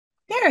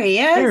There he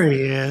is. There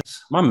he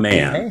is. My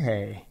man.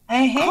 Hey.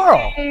 Hey, hey,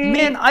 Carl, hey.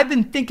 man, I've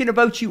been thinking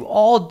about you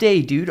all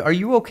day, dude. Are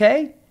you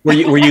okay? Were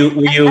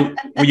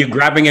you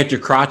grabbing at your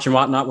crotch and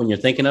whatnot when you're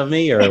thinking of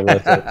me, or was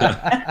it?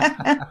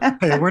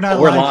 Hey, we're not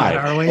We're live, live.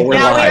 yet, are we? Oh, we're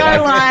Now we live.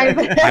 are live.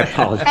 I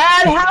apologize.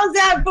 And how's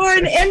that for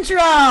an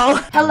intro?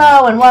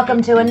 Hello and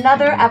welcome to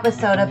another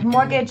episode of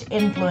Mortgage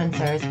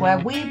Influencers, where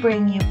we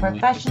bring you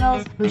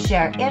professionals who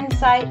share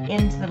insight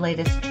into the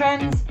latest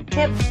trends,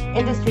 tips,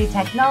 industry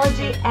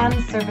technology, and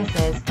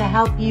services to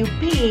help you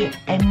be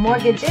a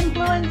mortgage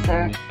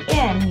influencer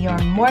in your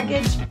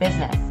mortgage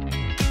business.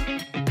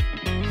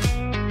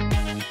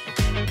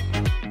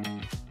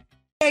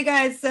 Hey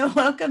guys, so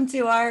welcome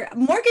to our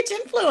Mortgage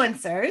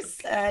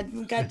Influencers.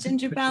 We've got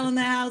Ginger Bell in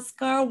the house,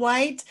 Carl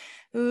White,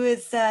 who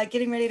is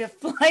getting ready to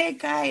fly a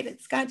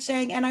kite, Scott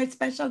Shang, and our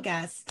special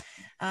guest,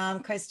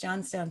 Chris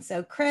Johnstone.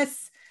 So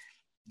Chris,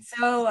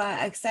 so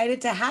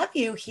excited to have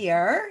you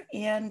here.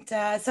 And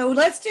so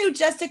let's do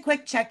just a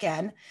quick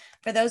check-in.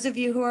 For those of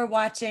you who are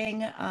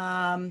watching,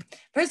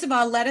 first of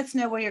all, let us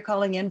know where you're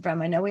calling in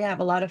from. I know we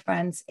have a lot of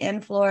friends in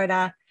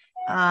Florida.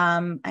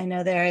 I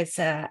know there is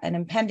an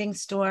impending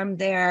storm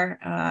there.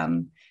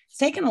 It's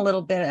taken a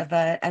little bit of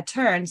a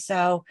turn.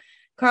 So,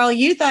 Carl,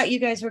 you thought you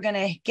guys were going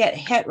to get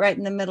hit right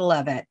in the middle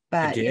of it,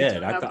 but I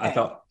did. I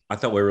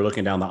thought we were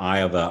looking down the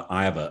eye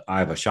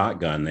of a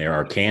shotgun there,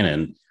 our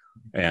cannon,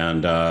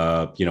 and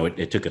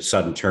it took a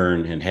sudden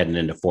turn and heading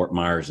into Fort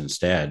Myers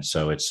instead.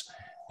 So it's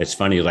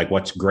funny. Like,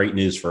 what's great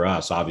news for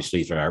us?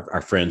 Obviously, for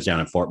our friends down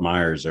in Fort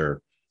Myers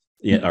are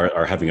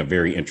having a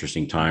very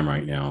interesting time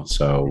right now.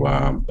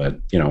 So,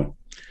 but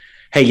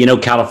hey,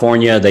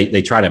 California,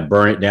 they try to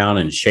burn it down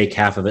and shake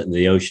half of it in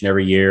the ocean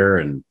every year.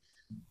 And,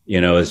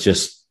 it's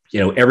just,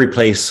 every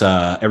place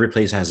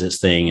has its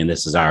thing. And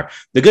this is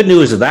the good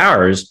news of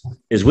ours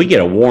is we get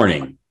a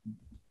warning.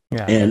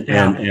 Yeah.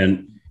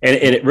 And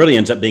it really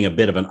ends up being a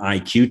bit of an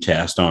IQ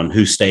test on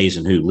who stays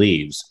and who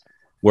leaves.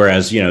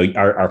 Whereas,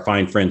 our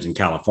fine friends in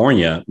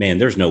California, man,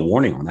 there's no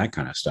warning on that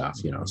kind of stuff,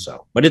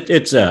 so, but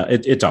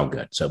it's all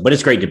good. So, but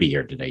it's great to be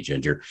here today,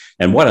 Ginger.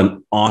 And what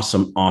an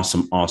awesome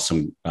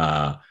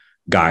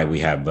guy we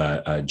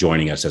have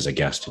joining us as a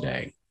guest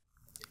today.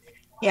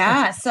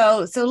 Yeah.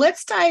 So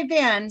let's dive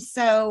in.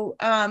 So,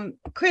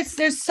 Chris,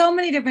 there's so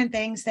many different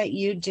things that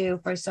you do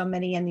for so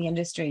many in the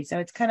industry. So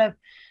it's kind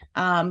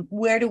of,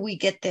 where do we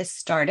get this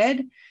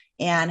started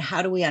and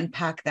how do we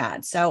unpack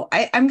that? So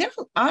I'm going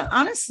to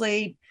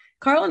honestly,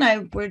 Carl and I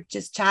were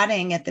just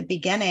chatting at the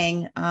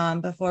beginning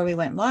before we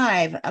went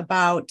live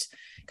about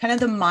kind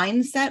of the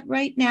mindset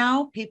right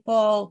now.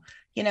 People,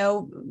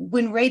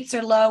 when rates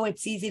are low,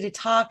 it's easy to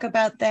talk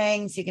about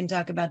things. You can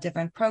talk about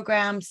different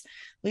programs.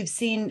 We've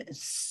seen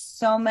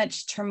so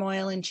much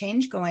turmoil and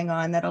change going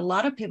on that a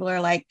lot of people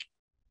are like,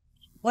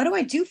 what do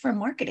I do for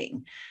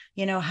marketing?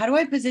 How do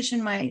I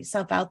position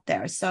myself out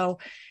there? So,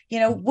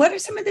 what are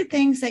some of the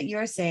things that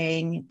you're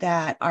saying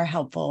that are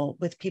helpful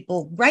with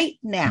people right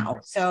now?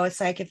 So it's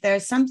like, if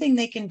there's something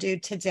they can do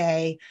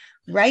today,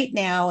 right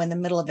now, in the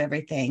middle of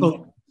everything.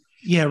 Well,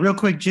 yeah, real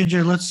quick,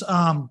 Ginger, let's,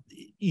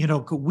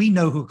 we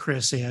know who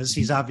Chris is.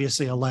 He's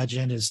obviously a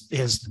legend.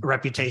 His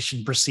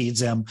reputation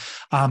precedes him.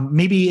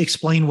 Maybe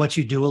explain what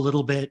you do a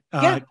little bit,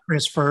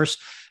 Chris, first,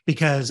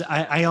 because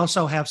I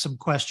also have some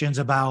questions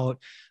about,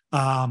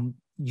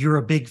 you're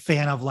a big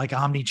fan of like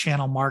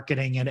omni-channel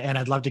marketing, and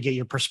I'd love to get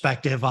your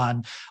perspective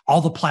on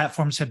all the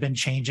platforms have been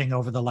changing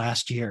over the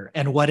last year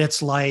and what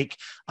it's like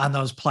on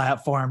those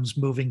platforms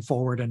moving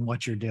forward and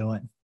what you're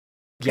doing.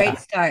 Great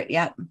start.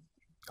 Yep.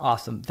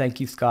 Awesome.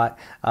 Thank you, Scott,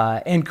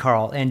 and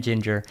Carl and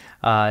Ginger.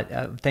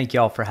 Thank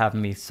you all for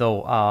having me.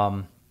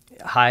 So,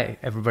 hi,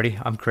 everybody.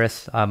 I'm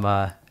Chris. I'm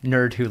a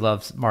nerd who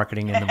loves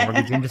marketing in the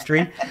mortgage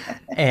industry,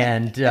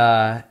 and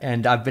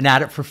I've been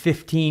at it for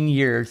 15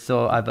 years.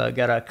 So I've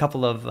got a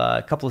couple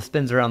of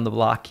spins around the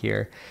block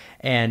here,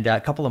 and a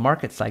couple of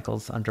market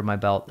cycles under my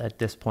belt at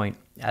this point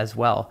as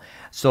well.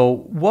 So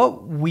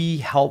what we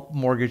help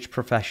mortgage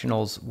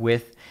professionals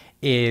with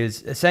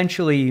is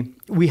essentially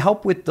we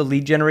help with the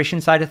lead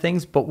generation side of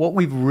things, but what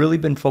we've really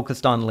been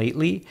focused on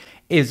lately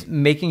is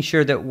making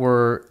sure that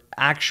we're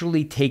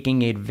actually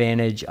taking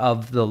advantage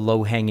of the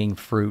low-hanging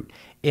fruit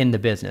in the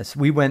business.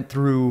 We went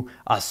through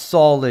a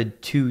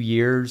solid 2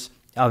 years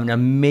of an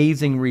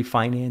amazing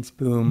refinance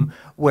boom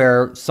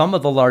where some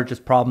of the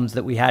largest problems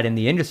that we had in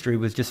the industry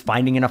was just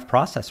finding enough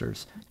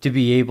processors to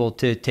be able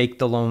to take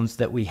the loans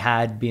that we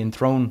had being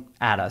thrown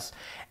at us.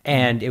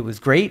 And it was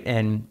great.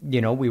 And,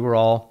 we were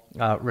all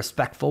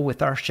respectful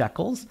with our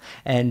shekels.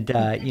 And,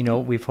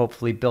 we've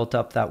hopefully built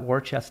up that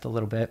war chest a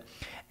little bit.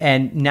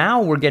 And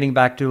now we're getting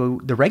back to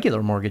the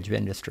regular mortgage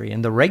industry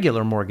and the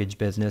regular mortgage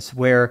business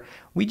where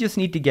we just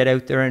need to get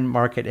out there and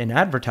market and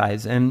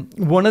advertise. And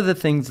one of the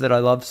things that I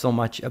love so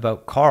much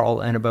about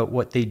Carl and about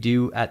what they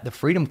do at the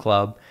Freedom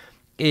Club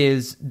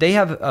is they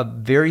have a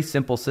very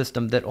simple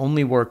system that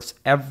only works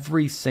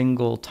every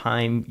single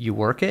time you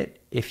work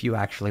it if you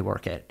actually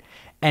work it.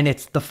 And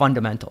it's the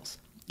fundamentals.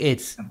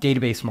 It's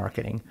database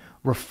marketing,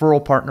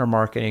 referral partner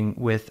marketing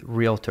with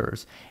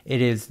realtors.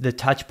 It is the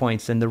touch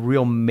points and the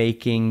real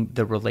making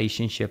the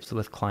relationships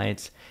with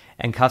clients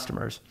and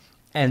customers.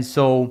 And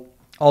so,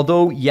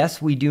 although,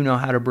 yes, we do know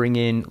how to bring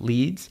in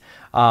leads,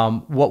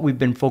 what we've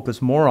been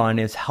focused more on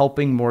is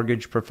helping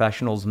mortgage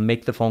professionals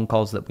make the phone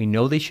calls that we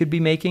know they should be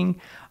making,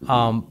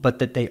 but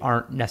that they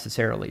aren't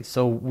necessarily.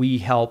 So we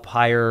help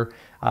hire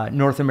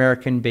North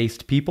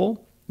American-based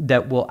people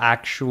that will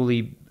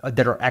actually,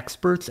 that are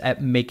experts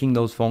at making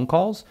those phone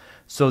calls,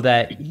 so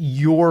that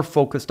you're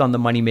focused on the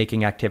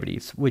money-making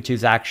activities, which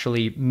is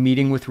actually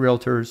meeting with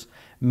realtors,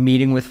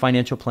 meeting with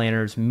financial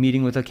planners,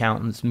 meeting with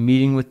accountants,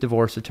 meeting with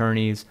divorce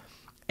attorneys,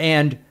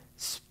 and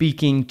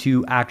speaking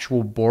to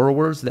actual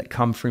borrowers that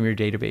come from your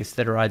database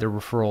that are either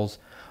referrals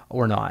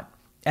or not.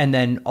 And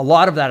then a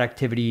lot of that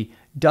activity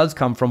does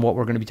come from what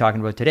we're going to be talking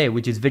about today,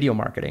 which is video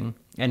marketing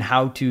and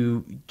how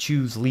to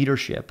choose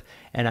leadership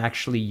and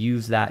actually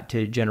use that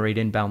to generate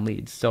inbound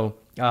leads. So,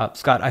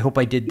 Scott, I hope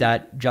I did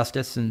that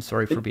justice, and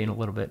sorry for being a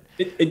little bit.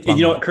 You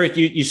know what, Chris,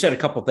 you said a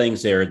couple of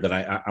things there that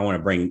I want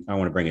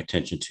to bring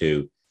attention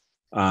to.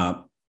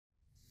 One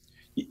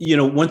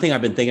thing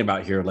I've been thinking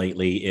about here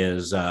lately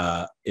is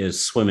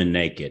swimming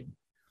naked,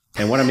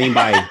 and what I mean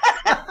by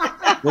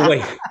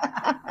wait.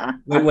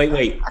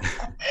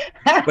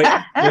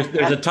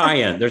 There's a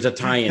tie-in. There's a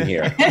tie-in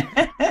here.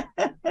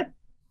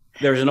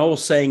 There's an old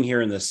saying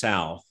here in the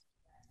South: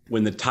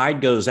 when the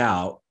tide goes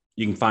out,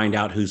 you can find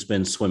out who's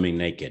been swimming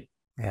naked.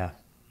 Yeah,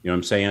 you know what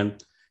I'm saying.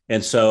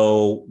 And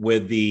so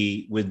with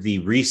the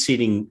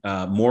receding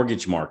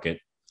mortgage market,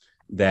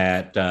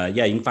 that you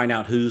can find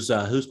out who's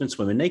been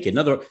swimming naked.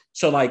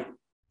 So like I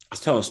was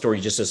telling a story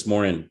just this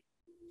morning.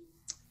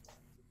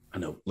 I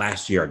know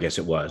last year, I guess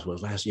it was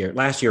last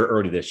year,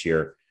 early this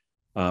year.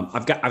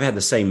 I've had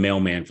the same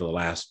mailman for the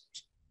last,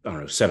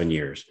 7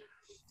 years,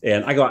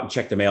 and I go out and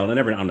check the mail,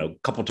 and a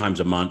couple times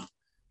a month,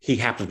 he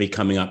happens to be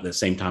coming up at the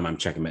same time I'm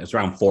checking it. It's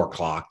around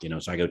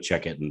 4:00, so I go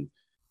check it. And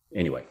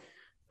anyway,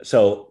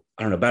 so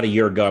I don't know, about a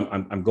year ago,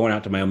 I'm going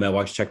out to my own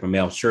mailbox, check my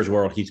mail. Sure as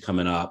world, he's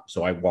coming up.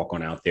 So I walk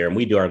on out there, and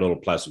we do our little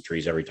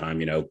pleasantries every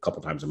time, a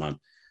couple times a month.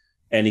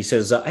 And he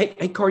says,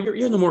 hey, Carl, you're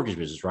in the mortgage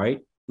business, right?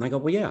 And I go,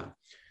 well, yeah.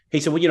 He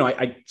said, well,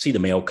 I see the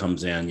mail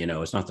comes in,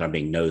 it's not that I'm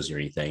being nosy or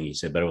anything. He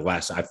said, but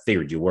I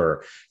figured you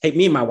were. Hey,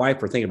 me and my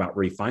wife were thinking about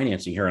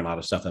refinancing, hearing a lot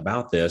of stuff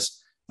about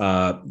this.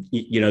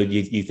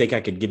 You think I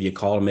could give you a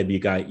call and maybe you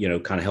guys,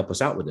 kind of help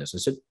us out with this? I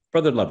said,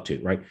 brother, I'd love to,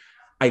 right?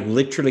 I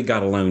literally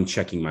got a loan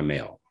checking my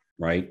mail,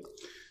 right?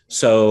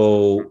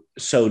 So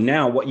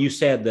now what you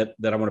said that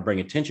I want to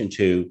bring attention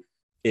to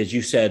is,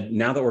 you said,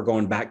 now that we're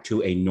going back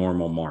to a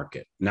normal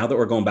market, now that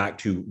we're going back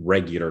to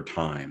regular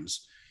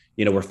times,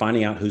 we're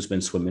finding out who's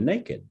been swimming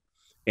naked.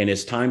 And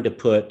it's time to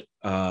put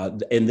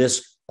in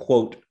this,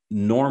 quote,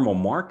 normal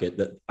market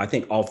that I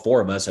think all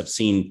four of us have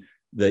seen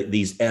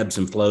these ebbs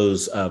and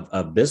flows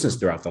of business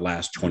throughout the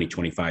last 20,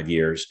 25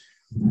 years,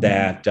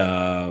 that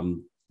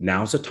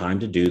now's the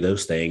time to do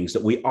those things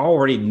that we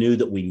already knew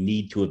that we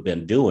need to have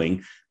been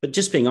doing. But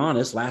just being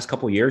honest, last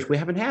couple of years, we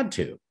haven't had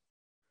to.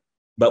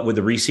 But with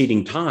the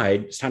receding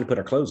tide, it's time to put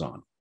our clothes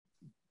on.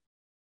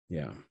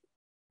 Yeah.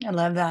 I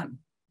love that.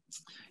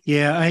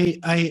 Yeah,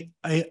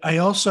 I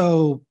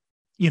also,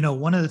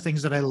 one of the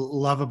things that I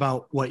love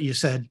about what you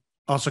said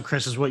also,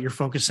 Chris, is what you're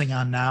focusing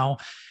on now.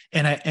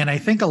 And I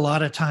think a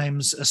lot of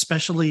times,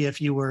 especially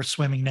if you were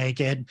swimming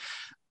naked,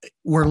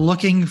 we're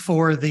looking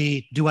for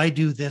do I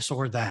do this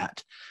or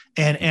that?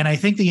 And I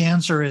think the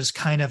answer is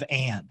kind of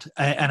and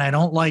I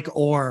don't like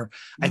or.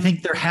 I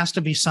think there has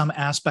to be some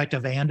aspect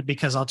of and,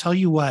 because I'll tell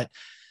you what,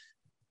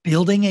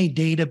 building a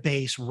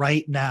database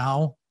right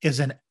now is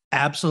an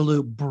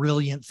absolute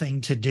brilliant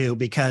thing to do,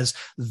 because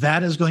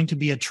that is going to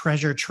be a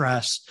treasure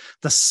trust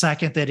the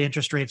second that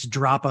interest rates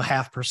drop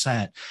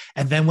 0.5%.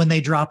 And then when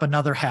they drop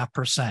another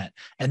 0.5%,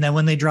 and then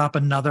when they drop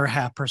another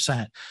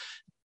 0.5%,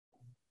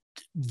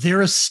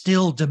 there is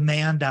still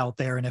demand out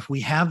there. And if we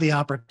have the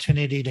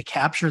opportunity to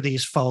capture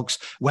these folks,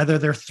 whether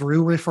they're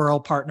through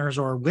referral partners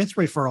or with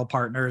referral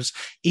partners,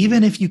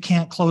 even if you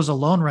can't close a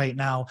loan right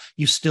now,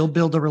 you still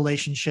build a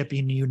relationship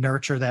and you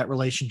nurture that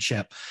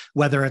relationship,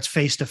 whether it's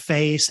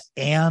face-to-face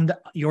and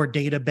your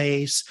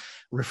database,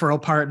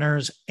 referral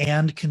partners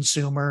and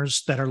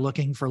consumers that are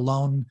looking for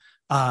loan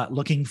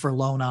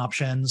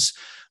options.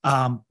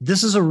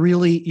 This is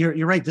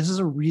you're right. This is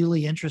a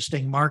really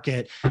interesting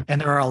market, and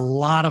there are a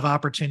lot of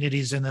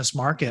opportunities in this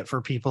market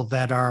for people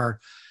that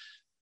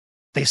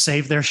they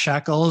save their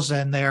shekels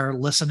and they're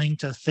listening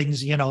to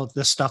things,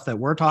 the stuff that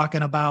we're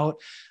talking about.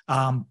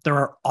 There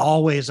are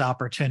always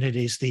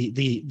opportunities.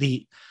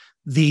 The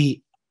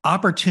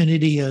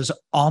opportunity is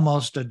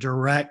almost a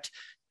direct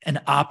and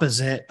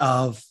opposite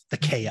of the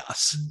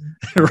chaos,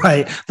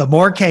 right? The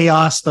more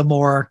chaos, the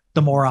more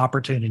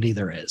opportunity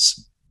there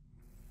is.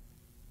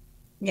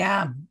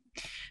 Yeah.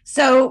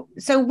 So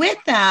with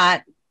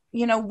that,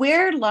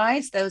 where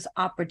lies those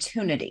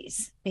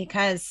opportunities?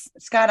 Because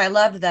Scott, I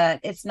love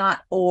that it's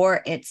not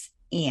or, it's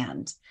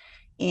and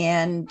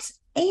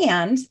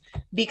And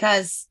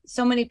because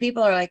so many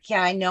people are like,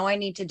 yeah, I know I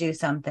need to do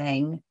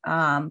something.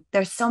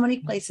 There's so many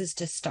places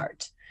to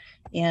start.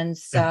 And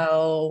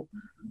so,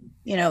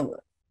 you know,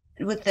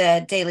 with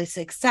the daily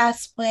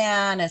success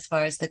plan, as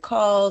far as the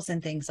calls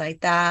and things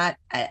like that,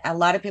 a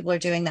lot of people are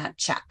doing that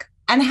check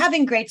and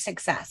having great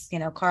success. You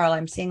know, Carl,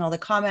 I'm seeing all the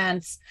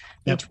comments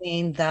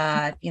between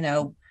the, you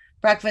know,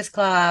 Breakfast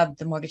Club,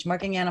 the Mortgage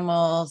Marketing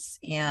Animals,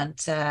 and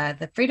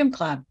the Freedom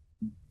Club.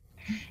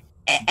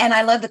 And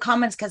I love the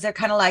comments because they're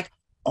kind of like,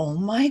 oh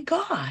my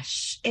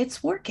gosh,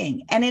 it's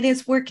working. And it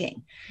is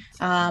working.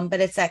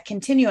 But it's that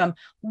continuum.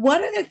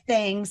 What are the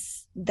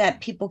things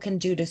that people can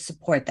do to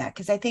support that?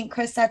 Because I think,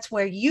 Chris, that's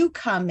where you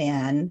come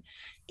in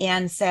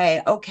and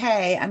say,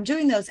 okay, I'm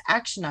doing those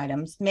action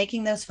items,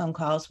 making those phone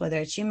calls, whether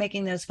it's you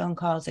making those phone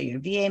calls or your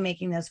VA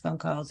making those phone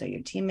calls or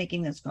your team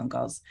making those phone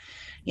calls.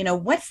 You know,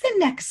 what's the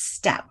next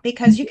step?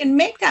 Because you can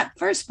make that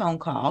first phone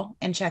call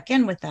and check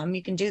in with them.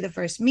 You can do the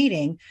first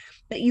meeting,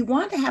 but you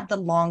want to have the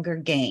longer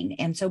gain.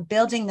 And so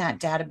building that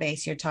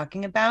database you're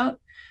talking about,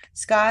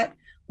 Scott,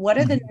 what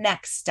are the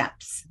next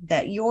steps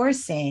that you're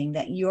seeing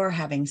that you're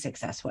having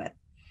success with?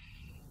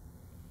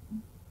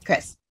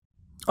 Chris.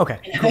 Okay.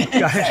 Cool.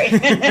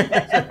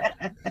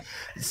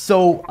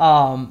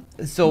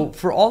 So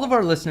for all of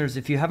our listeners,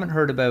 if you haven't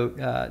heard about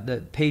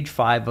the page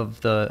 5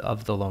 of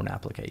the loan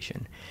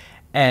application,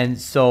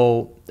 and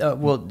so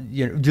well,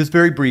 you know, just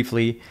very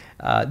briefly,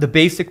 the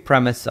basic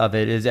premise of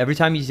it is every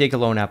time you take a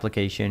loan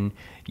application,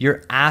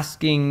 you're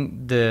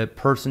asking the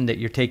person that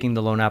you're taking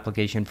the loan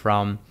application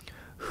from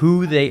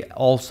who they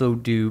also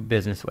do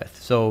business with.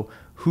 So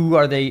who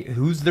are they?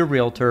 Who's their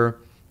realtor?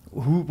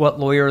 What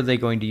lawyer are they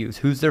going to use?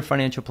 Who's their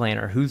financial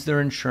planner? Who's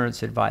their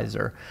insurance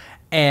advisor?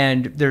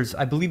 And there's,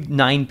 I believe,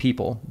 9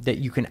 people that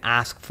you can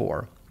ask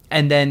for.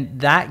 And then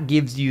that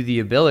gives you the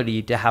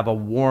ability to have a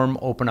warm,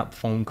 open up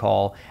phone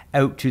call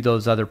out to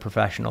those other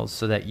professionals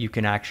so that you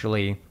can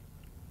actually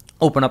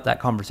open up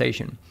that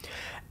conversation.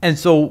 And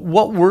so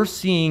what we're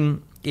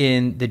seeing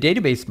in the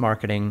database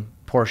marketing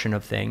portion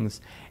of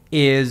things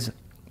is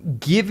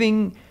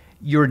giving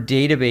your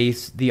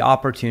database the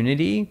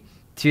opportunity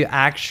to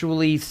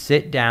actually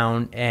sit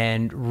down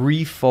and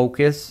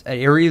refocus at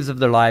areas of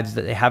their lives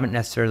that they haven't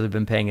necessarily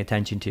been paying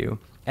attention to.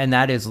 And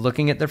that is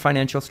looking at their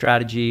financial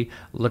strategy,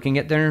 looking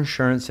at their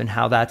insurance and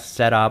how that's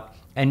set up,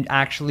 and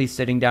actually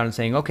sitting down and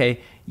saying,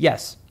 okay,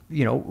 yes,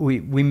 you know,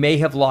 we may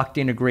have locked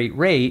in a great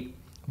rate,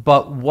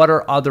 but what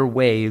are other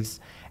ways?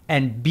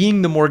 And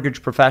being the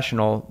mortgage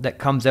professional that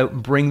comes out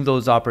and brings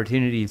those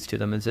opportunities to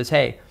them and says,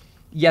 hey,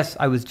 yes,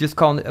 I was just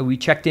calling, we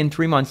checked in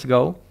 3 months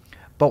ago,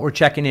 but we're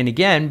checking in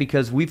again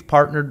because we've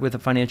partnered with a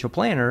financial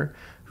planner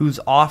who's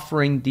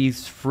offering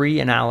these free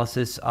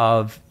analysis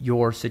of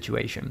your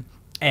situation.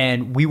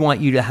 And we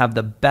want you to have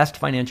the best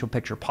financial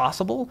picture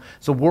possible.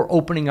 So we're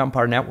opening up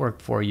our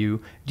network for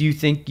you. Do you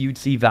think you'd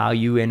see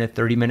value in a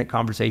 30-minute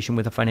conversation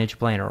with a financial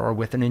planner or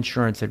with an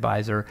insurance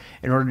advisor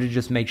in order to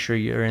just make sure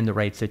you're in the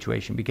right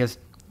situation? Because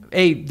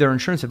their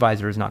insurance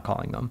advisor is not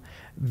calling them.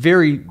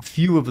 Very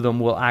few of them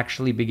will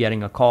actually be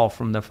getting a call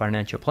from the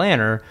financial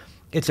planner.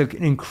 It's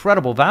an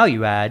incredible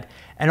value add.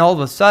 And all of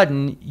a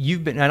sudden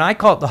and I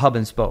call it the hub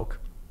and spoke.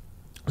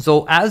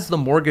 So as the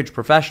mortgage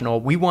professional,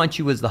 we want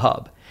you as the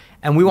hub.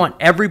 And we want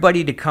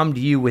everybody to come to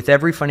you with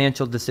every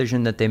financial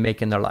decision that they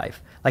make in their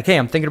life. Like, hey,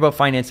 I'm thinking about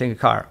financing a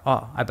car.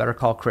 Oh, I better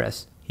call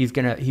Chris. He's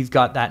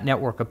got that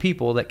network of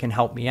people that can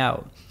help me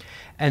out.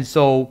 And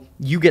so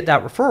you get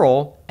that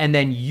referral, and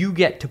then you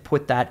get to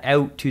put that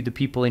out to the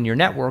people in your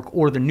network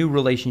or the new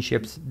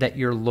relationships that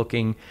you're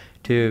looking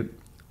to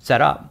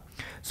set up.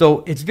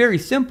 So it's very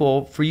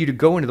simple for you to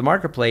go into the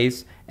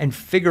marketplace and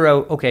figure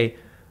out, okay,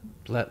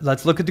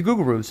 let's look at the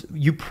Google reviews.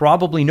 You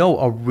probably know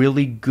a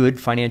really good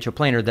financial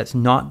planner that's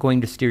not going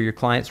to steer your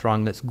clients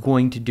wrong, that's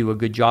going to do a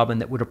good job and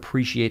that would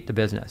appreciate the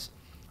business.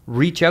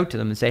 Reach out to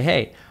them and say,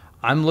 hey,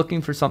 I'm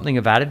looking for something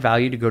of added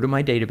value to go to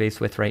my database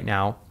with right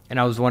now, and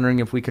I was wondering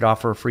if we could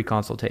offer a free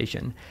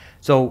consultation.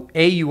 So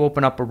you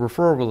open up a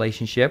referral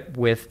relationship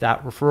with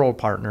that referral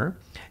partner.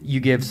 You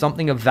give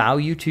something of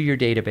value to your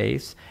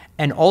database,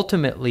 and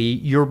ultimately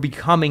you're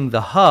becoming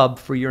the hub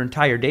for your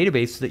entire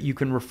database so that you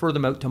can refer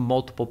them out to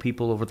multiple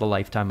people over the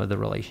lifetime of the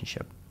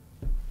relationship.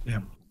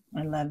 Yeah.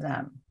 I love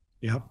that.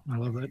 Yep. I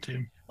love that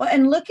too. Well,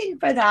 and looking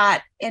for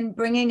that and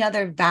bringing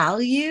other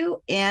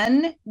value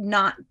in,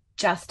 not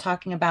just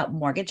talking about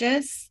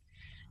mortgages,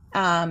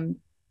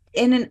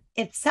 in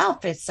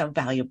itself is so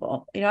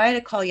valuable. You know, I had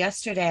a call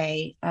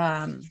yesterday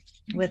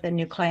with a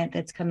new client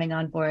that's coming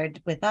on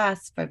board with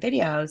us for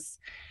videos,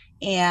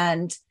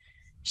 and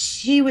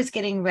she was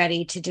getting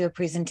ready to do a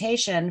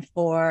presentation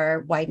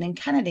for Wieden &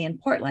 Kennedy in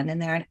Portland,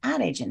 and they're an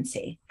ad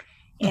agency.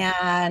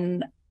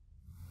 And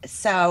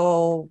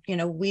so, you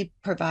know, we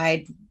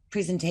provide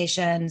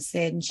presentations,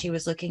 and she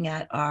was looking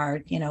at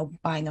our, you know,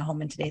 buying a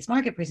home in today's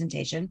market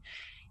presentation,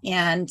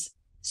 and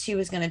she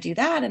was going to do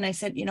that. And I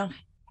said, you know,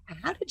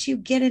 how did you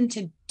get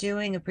into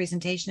doing a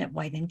presentation at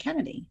Wieden &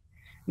 Kennedy?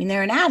 I mean,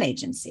 they're an ad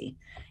agency.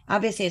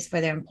 Obviously, it's for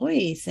their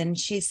employees. And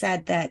she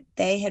said that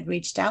they had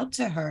reached out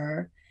to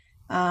her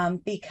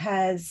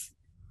because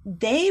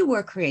they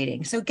were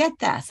creating. So get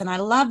this, and I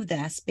love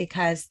this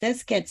because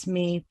this gets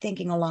me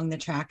thinking along the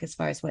track as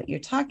far as what you're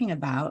talking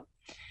about.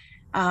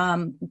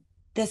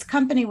 This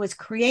company was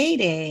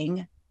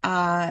creating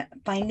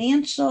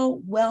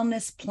financial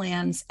wellness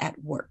plans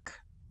at work.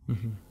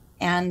 Mm-hmm.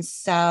 And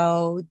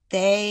so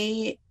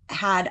they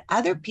had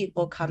other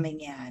people coming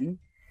in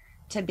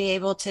to be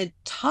able to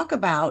talk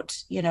about,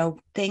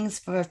 things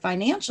for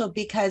financial,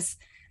 because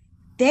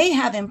they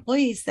have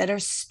employees that are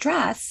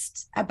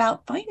stressed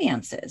about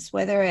finances,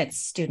 whether it's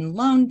student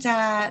loan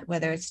debt,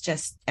 whether it's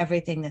just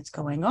everything that's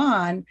going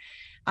on,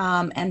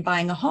 and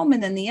buying a home.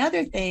 And then the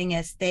other thing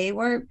is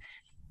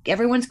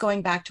everyone's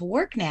going back to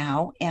work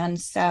now. And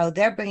so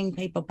they're bringing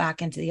people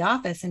back into the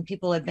office, and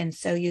people have been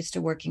so used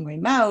to working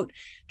remote.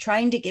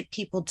 Trying to get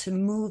people to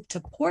move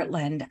to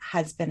Portland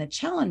has been a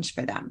challenge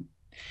for them.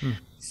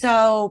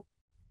 So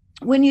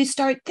when you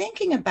start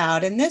thinking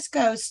about, and this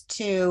goes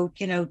to,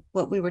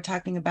 what we were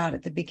talking about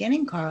at the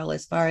beginning, Carl,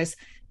 as far as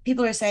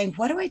people are saying,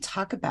 what do I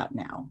talk about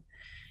now?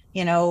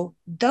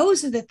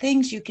 Those are the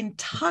things you can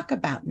talk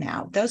about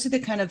now. Those are the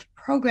kind of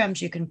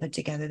programs you can put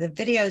together, the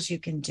videos you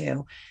can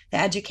do, the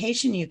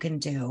education you can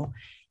do.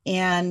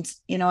 And,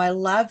 I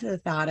love the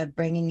thought of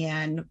bringing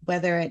in,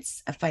 whether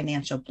it's a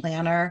financial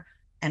planner,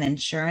 an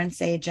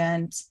insurance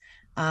agent,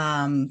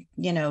 so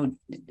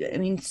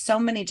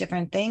many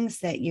different things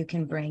that you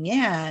can bring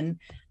in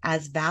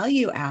as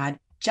value add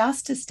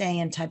just to stay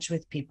in touch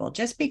with people.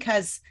 Just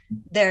because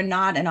they're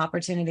not an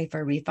opportunity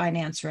for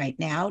refinance right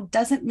now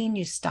doesn't mean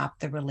you stop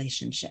the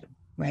relationship,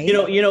 right?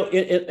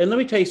 And let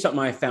me tell you something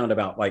I found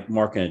about like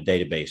marketing a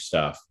database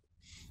stuff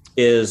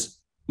is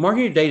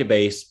marketing a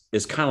database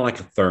is kind of like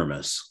a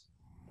thermos.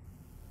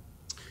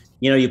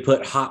 You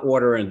put hot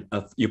water and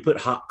you put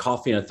hot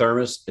coffee in a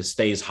thermos, it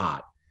stays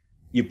hot.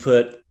 You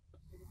put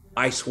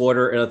ice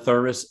water in a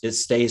thermos, it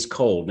stays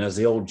cold. And as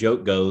the old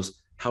joke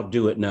goes, how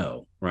do it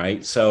know?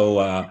 Right.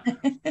 So,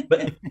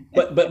 but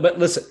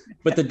listen,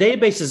 but the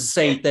database is the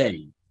same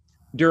thing.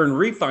 During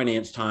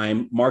refinance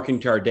time, marketing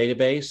to our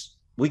database,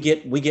 we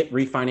get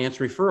refinance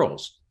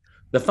referrals.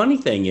 The funny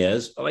thing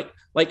is when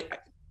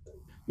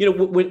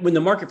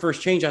the market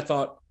first changed, I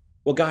thought,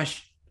 well,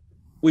 gosh,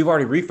 we've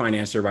already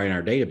refinanced everybody in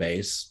our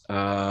database.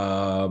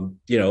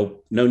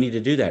 No need to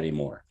do that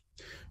anymore.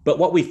 But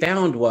what we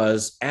found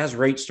was as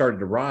rates started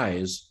to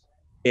rise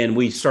and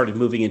we started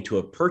moving into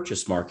a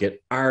purchase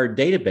market, our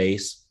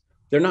database,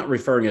 they're not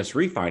referring us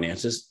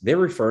refinances, they're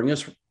referring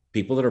us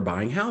people that are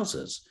buying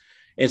houses.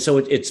 And so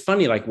it's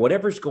funny, like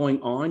whatever's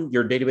going on,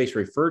 your database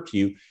referred to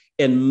you.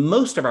 And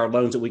most of our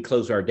loans that we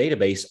close to our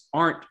database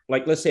aren't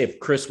like, let's say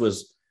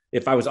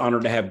if I was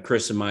honored to have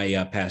Chris in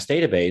my past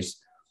database,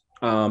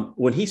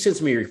 when he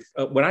sends me,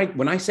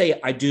 when I say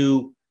I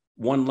do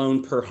one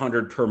loan per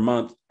 100 per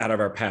month out of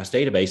our past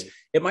database,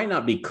 it might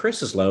not be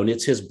Chris's loan.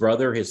 It's his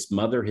brother, his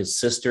mother, his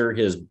sister,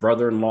 his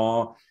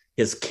brother-in-law,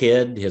 his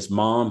kid, his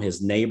mom,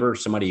 his neighbor,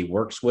 somebody he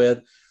works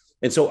with.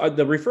 And so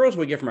the referrals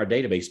we get from our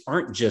database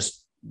aren't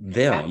just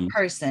them. That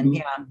person,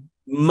 yeah.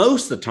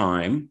 Most of the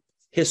time,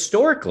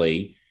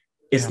 historically,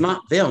 it's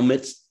not them.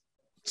 It's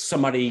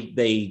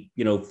somebody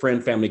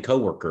friend, family,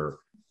 coworker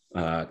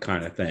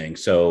kind of thing.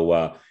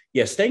 So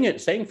staying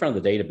in front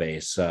of the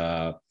database.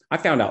 I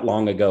found out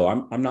long ago,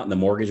 I'm not in the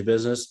mortgage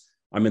business.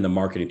 I'm in the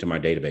marketing to my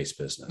database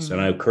business. Mm-hmm.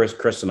 And I know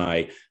Chris and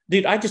I,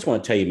 dude, I just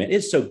want to tell you, man,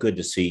 it's so good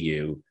to see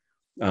you.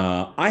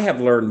 I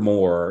have learned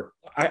more.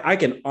 I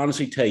can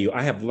honestly tell you,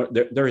 I have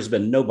learned, there has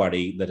been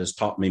nobody that has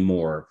taught me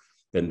more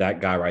than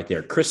that guy right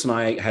there. Chris and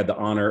I had the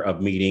honor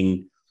of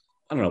meeting,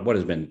 I don't know, what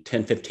has been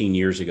 10, 15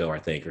 years ago, I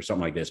think, or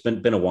something like this.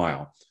 Been a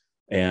while.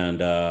 And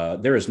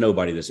there is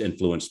nobody that's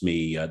influenced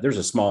me. There's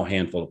a small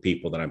handful of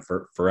people that I'm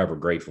forever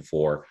grateful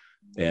for.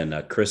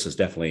 And Chris is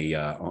definitely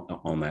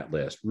on that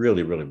list.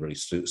 Really, really, really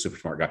super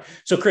smart guy.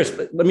 So Chris,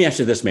 let me ask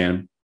you this,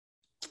 man.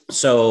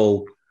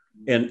 So,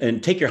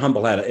 and take your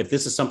humble hat. If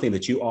this is something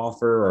that you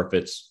offer, or if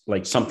it's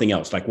like something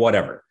else, like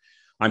whatever,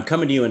 I'm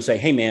coming to you and say,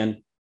 hey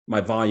man, my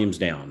volume's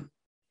down.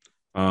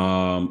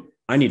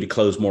 I need to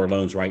close more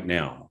loans right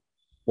now.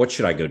 What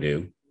should I go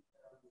do?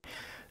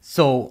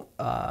 So,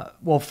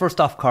 well, first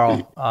off,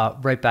 Carl,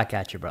 right back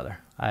at you, brother.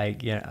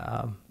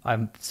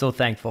 I'm so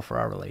thankful for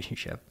our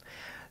relationship.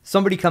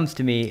 Somebody comes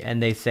to me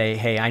and they say,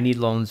 hey, I need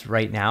loans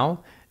right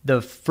now.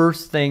 The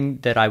first thing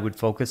that I would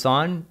focus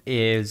on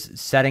is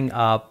setting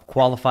up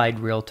qualified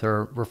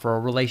realtor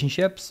referral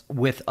relationships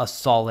with a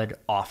solid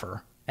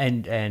offer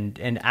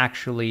and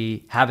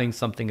actually having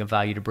something of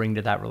value to bring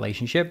to that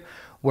relationship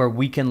where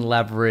we can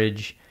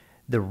leverage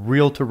the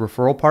realtor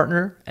referral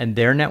partner and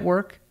their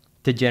network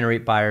to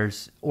generate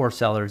buyers or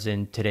sellers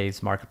in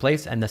today's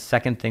marketplace. And the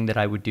second thing that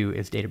I would do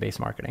is database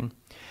marketing.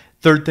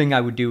 Third thing I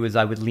would do is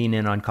I would lean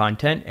in on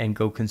content and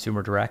go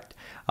consumer direct,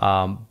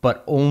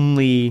 but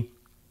only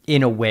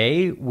in a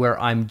way where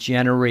I'm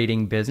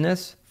generating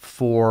business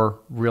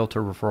for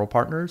realtor referral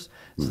partners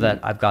so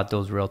that I've got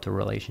those realtor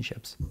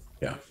relationships.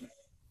 Yeah.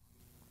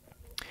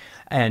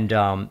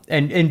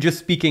 And just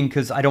speaking,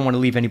 because I don't want to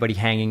leave anybody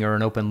hanging or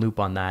an open loop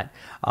on that.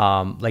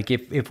 Like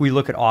if we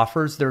look at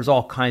offers, there's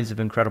all kinds of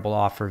incredible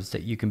offers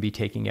that you can be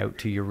taking out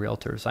to your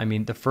realtors. I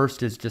mean, the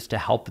first is just to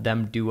help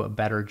them do a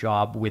better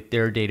job with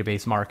their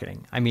database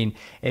marketing. I mean,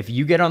 if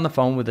you get on the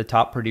phone with a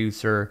top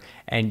producer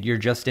and you're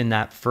just in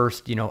that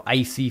first,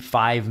 icy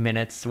 5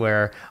 minutes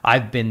where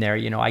I've been there,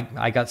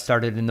 I got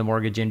started in the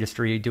mortgage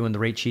industry doing the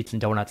rate sheets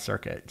and donut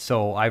circuit.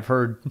 So I've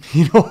heard,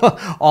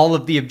 all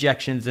of the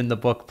objections in the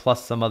book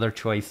plus some other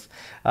choice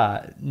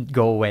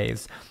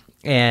go-aways.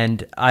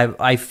 And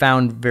I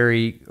found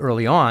very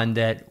early on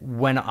that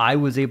when I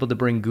was able to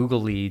bring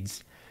Google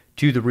leads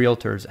to the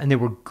realtors, and they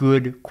were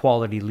good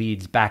quality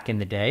leads back in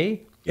the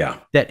day,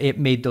 that it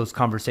made those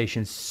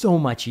conversations so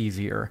much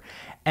easier.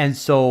 And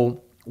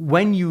so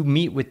when you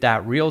meet with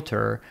that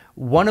realtor,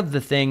 one of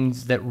the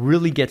things that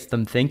really gets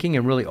them thinking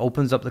and really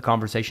opens up the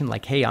conversation,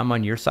 like, hey, I'm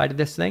on your side of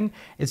this thing,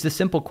 is the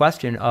simple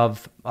question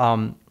of,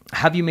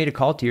 have you made a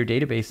call to your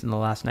database in the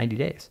last 90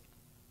 days?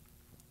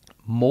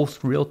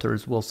 Most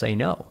realtors will say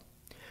no.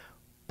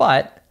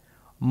 But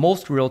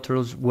most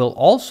realtors will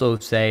also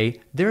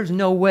say, there's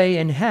no way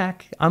in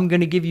heck I'm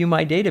going to give you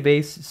my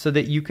database so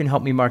that you can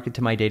help me market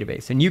to my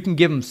database. And you can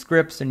give them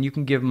scripts and you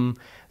can give them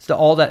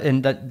all that.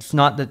 And that's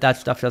not that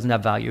stuff doesn't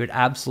have value. It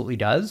absolutely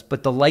does.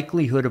 But the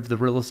likelihood of the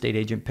real estate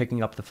agent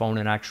picking up the phone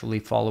and actually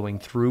following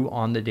through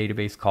on the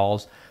database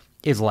calls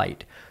is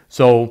light.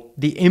 So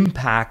the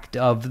impact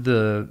of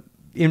the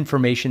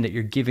information that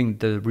you're giving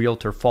the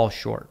realtor falls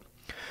short.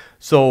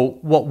 So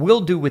what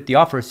we'll do with the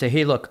offer is say,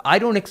 hey, look, I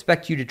don't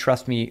expect you to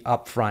trust me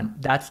up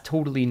front. That's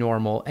totally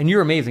normal. And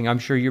you're amazing. I'm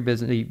sure you're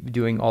busy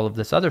doing all of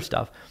this other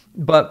stuff.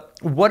 But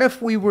what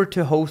if we were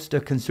to host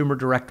a consumer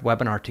direct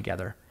webinar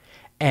together?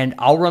 And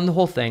I'll run the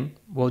whole thing.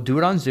 We'll do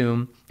it on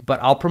Zoom,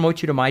 but I'll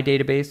promote you to my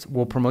database.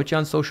 We'll promote you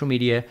on social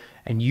media,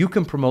 and you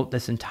can promote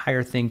this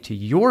entire thing to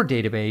your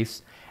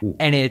database. Ooh.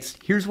 And it's,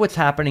 here's what's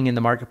happening in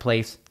the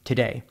marketplace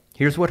today.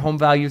 Here's what home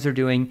values are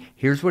doing.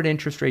 Here's what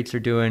interest rates are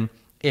doing.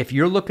 If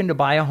you're looking to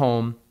buy a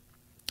home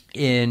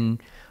in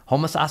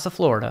Homosassa,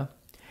 Florida,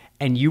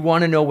 and you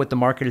want to know what the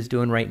market is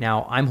doing right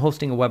now, I'm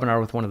hosting a webinar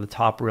with one of the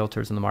top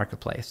realtors in the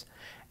marketplace.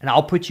 And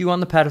I'll put you on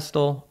the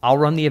pedestal. I'll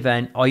run the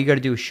event. All you got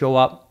to do is show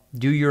up,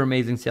 do your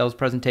amazing sales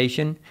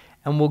presentation,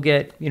 and we'll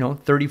get,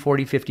 30,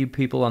 40, 50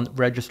 people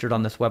registered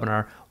on this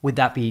webinar. Would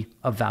that be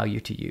of value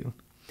to you?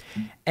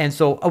 And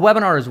so a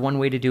webinar is one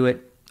way to do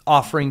it.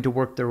 Offering to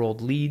work their old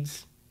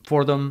leads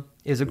for them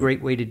is a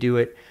great way to do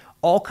it.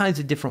 All kinds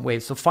of different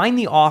ways. So find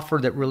the offer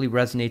that really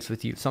resonates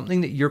with you,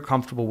 something that you're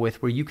comfortable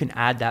with where you can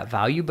add that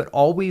value, but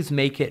always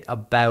make it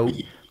about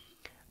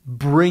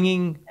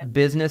bringing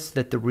business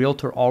that the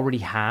realtor already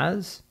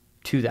has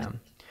to them.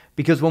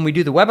 Because when we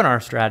do the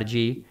webinar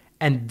strategy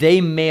and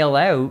they mail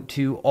out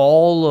to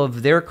all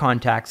of their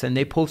contacts and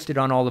they post it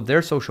on all of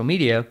their social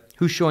media,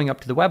 who's showing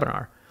up to the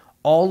webinar?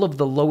 All of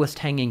the lowest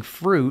hanging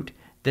fruit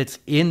that's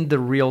in the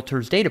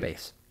realtor's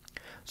database.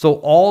 So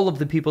all of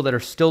the people that are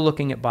still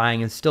looking at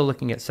buying and still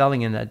looking at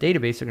selling in that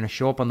database are going to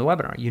show up on the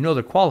webinar.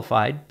 They're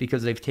qualified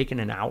because they've taken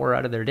an hour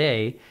out of their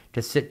day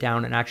to sit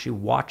down and actually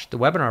watch the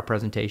webinar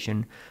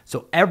presentation.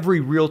 So every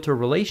realtor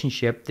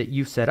relationship that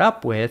you set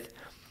up with,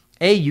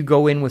 you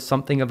go in with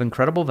something of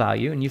incredible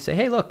value and you say,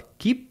 hey, look,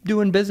 keep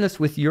doing business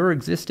with your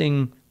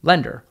existing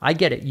lender. I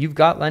get it. You've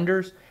got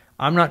lenders.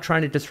 I'm not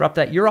trying to disrupt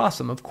that. You're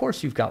awesome. Of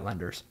course you've got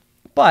lenders.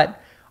 But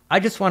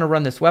I just want to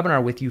run this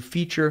webinar with you,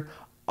 feature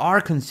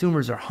our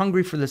consumers are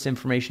hungry for this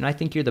information. I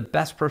think you're the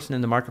best person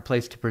in the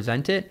marketplace to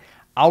present it.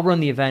 I'll run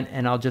the event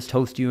and I'll just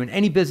host you. And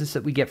any business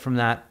that we get from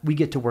that, we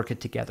get to work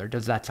it together.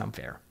 Does that sound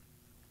fair?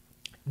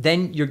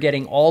 Then you're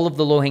getting all of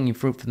the low-hanging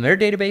fruit from their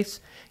database.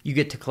 You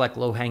get to collect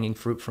low-hanging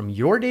fruit from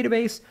your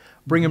database,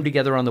 bring them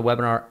together on the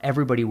webinar.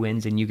 Everybody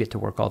wins and you get to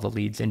work all the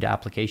leads into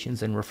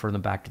applications and refer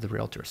them back to the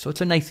realtor. So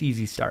it's a nice,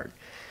 easy start.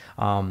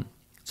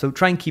 So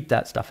try and keep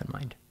that stuff in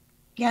mind.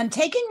 Yeah, and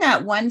taking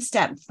that one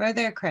step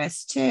further,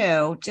 Chris,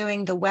 too,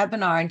 doing the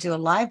webinar and do a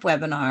live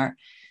webinar,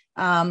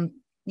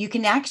 you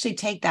can actually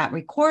take that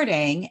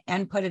recording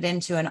and put it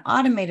into an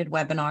automated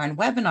webinar and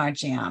Webinar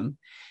Jam,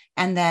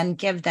 and then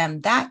give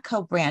them that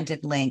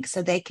co-branded link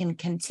so they can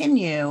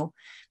continue.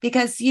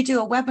 Because you do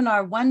a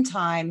webinar one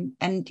time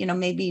and,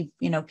 maybe,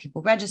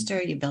 people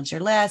register, you build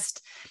your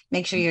list,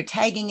 make sure you're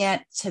tagging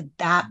it to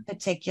that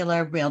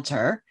particular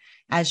realtor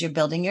as you're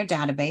building your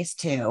database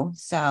too.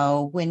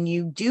 So when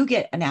you do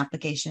get an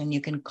application,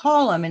 you can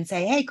call them and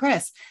say, hey,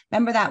 Chris,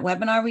 remember that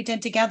webinar we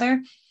did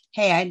together?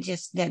 Hey,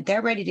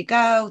 they're ready to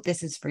go.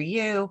 This is for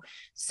you.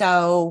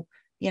 So,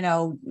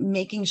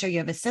 making sure you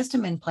have a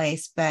system in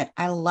place, but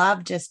I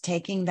love just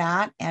taking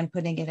that and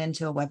putting it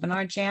into a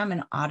Webinar Jam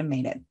and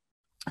automate it.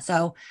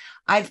 So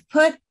I've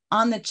put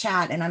on the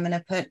chat, and I'm going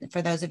to put,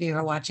 for those of you who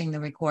are watching the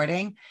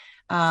recording,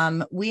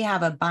 we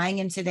have a buying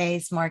in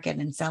today's market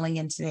and selling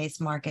in today's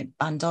market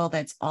bundle.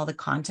 That's all the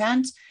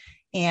content.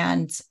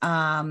 And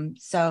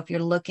so if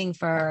you're looking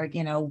for,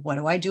 what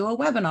do I do a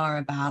webinar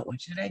about? What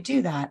should I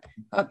do that?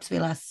 Oops, we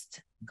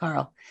lost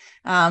Carl.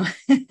 Click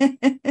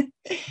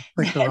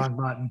the wrong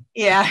button.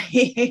 Yeah,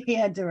 he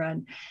had to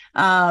run.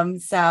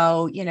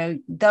 So,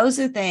 those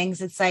are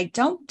things. It's like,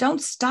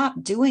 don't stop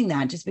doing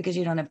that just because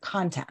you don't have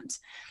content.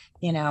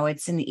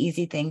 It's an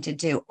easy thing to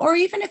do. Or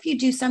even if you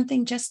do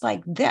something just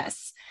like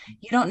this,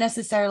 you don't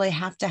necessarily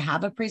have to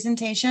have a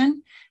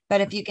presentation,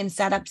 but if you can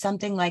set up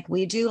something like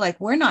we do, like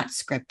we're not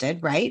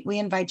scripted, right? We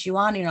invite you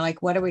on and you're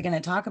like, what are we going to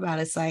talk about?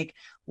 It's like,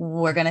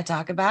 we're going to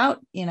talk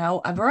about,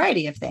 a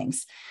variety of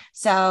things.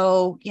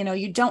 So,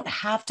 you don't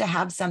have to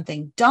have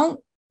something. Don't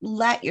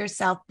let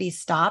yourself be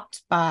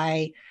stopped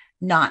by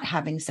not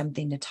having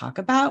something to talk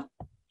about.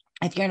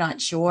 If you're not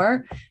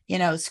sure,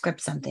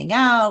 script something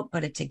out,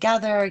 put it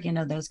together,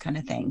 those kind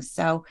of things.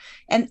 So,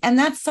 and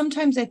that's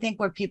sometimes I think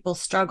where people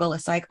struggle.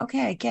 It's like,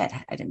 okay,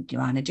 I didn't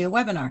want to do a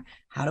webinar.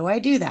 How do I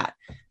do that?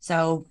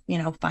 So,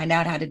 find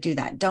out how to do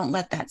that. Don't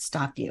let that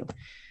stop you.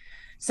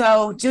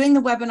 So doing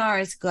the webinar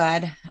is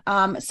good.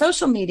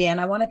 Social media, and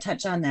I want to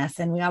touch on this,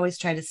 and we always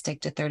try to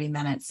stick to 30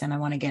 minutes, and I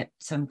want to get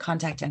some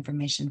contact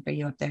information for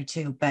you up there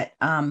too. But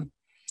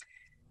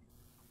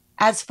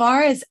as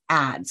far as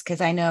ads,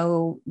 because I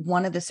know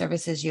one of the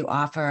services you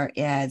offer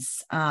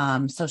is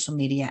social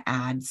media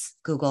ads,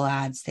 Google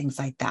ads, things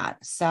like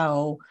that.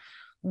 So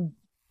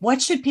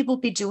what should people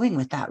be doing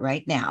with that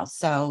right now?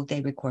 So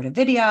they record a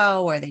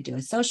video or they do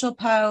a social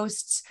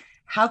post.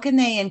 How can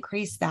they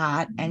increase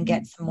that and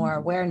get some more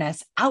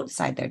awareness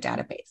outside their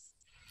database?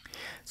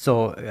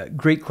 So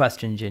great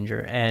question,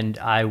 Ginger. And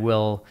I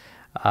want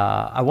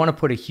to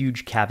put a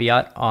huge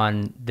caveat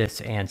on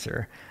this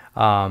answer.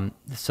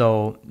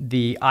 So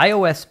the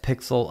iOS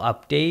Pixel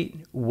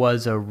update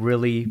was a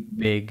really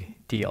big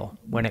deal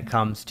when it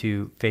comes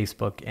to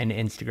Facebook and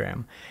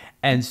Instagram.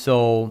 And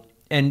so,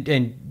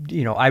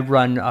 I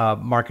run a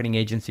marketing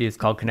agency. It's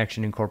called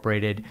Connection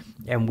Incorporated.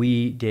 And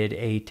we did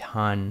a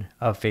ton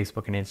of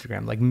Facebook and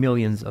Instagram, like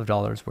millions of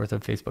dollars worth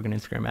of Facebook and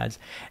Instagram ads.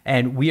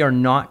 And we are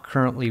not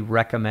currently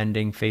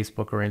recommending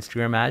Facebook or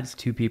Instagram ads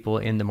to people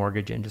in the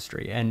mortgage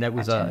industry. And that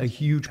was a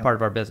huge part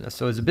of our business.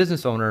 So as a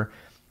business owner,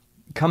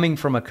 coming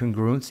from a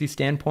congruency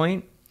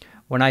standpoint,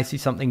 when I see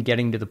something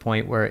getting to the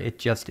point where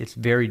it's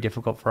very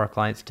difficult for our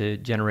clients to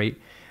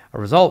generate a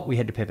result, we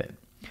had to pivot.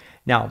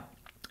 Now,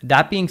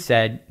 that being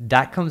said,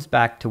 that comes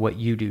back to what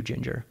you do,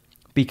 Ginger,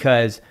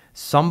 because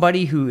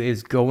somebody who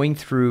is going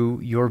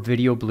through your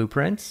video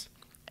blueprints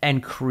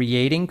and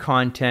creating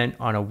content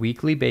on a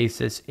weekly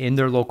basis in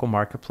their local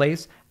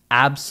marketplace,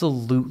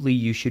 absolutely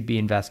you should be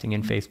investing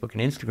in Facebook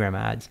and Instagram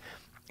ads.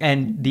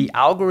 And the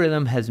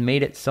algorithm has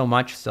made it so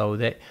much so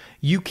that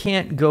you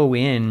can't go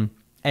in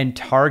and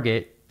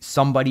target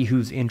somebody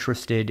who's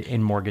interested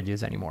in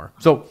mortgages anymore.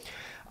 So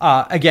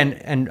again,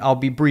 and I'll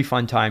be brief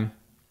on time,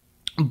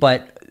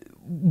 but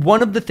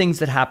one of the things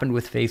that happened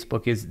with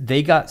Facebook is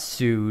they got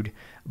sued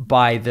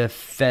by the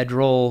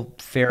Federal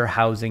Fair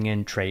Housing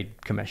and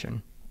Trade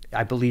Commission.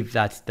 I believe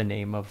that's the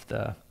name of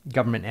the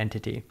government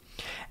entity.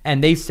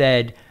 And they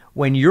said,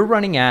 when you're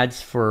running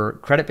ads for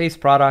credit-based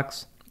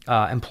products,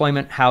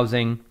 employment,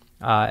 housing,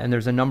 and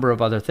there's a number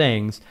of other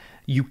things,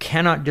 you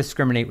cannot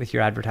discriminate with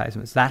your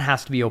advertisements. That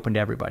has to be open to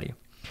everybody.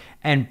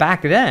 And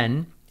back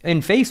then,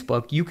 in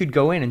Facebook, you could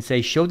go in and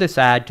say, show this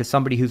ad to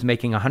somebody who's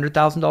making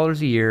 $100,000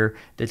 a year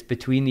that's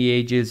between the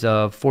ages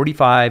of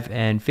 45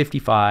 and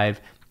 55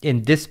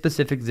 in this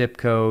specific zip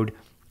code.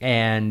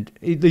 And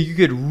you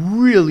could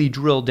really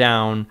drill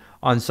down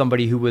on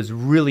somebody who was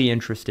really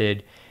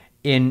interested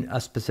in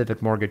a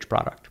specific mortgage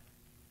product.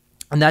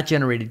 And that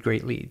generated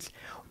great leads.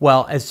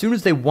 Well, as soon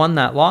as they won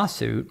that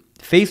lawsuit,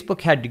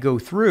 Facebook had to go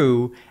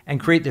through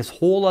and create this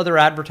whole other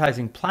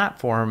advertising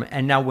platform.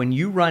 And now when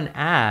you run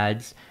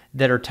ads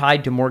that are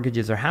tied to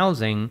mortgages or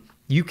housing,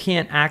 you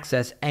can't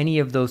access any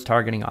of those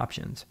targeting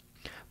options.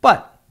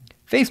 But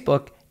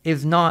Facebook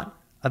is not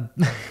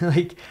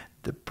like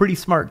the pretty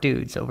smart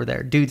dudes over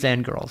there, dudes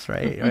and girls,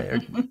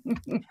 right?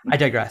 I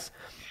digress.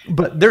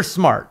 But they're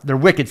smart. They're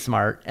wicked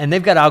smart. And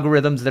they've got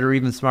algorithms that are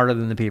even smarter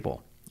than the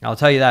people. I'll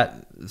tell you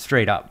that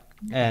straight up.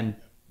 And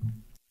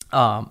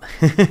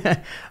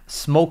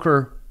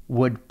smoker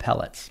wood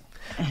pellets.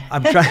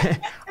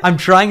 I'm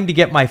trying to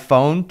get my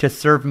phone to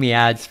serve me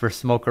ads for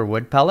smoker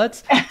wood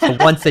pellets. So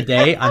once a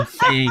day, I'm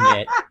saying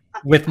it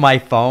with my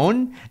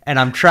phone, and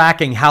I'm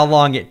tracking how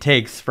long it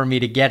takes for me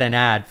to get an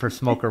ad for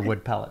smoker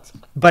wood pellets.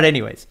 But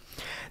anyways,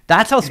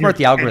 that's how smart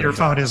the algorithm is.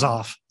 Your phone is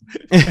off.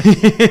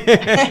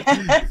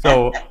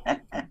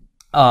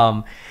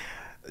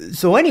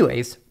 So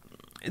anyways,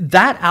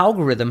 that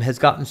algorithm has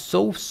gotten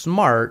so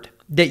smart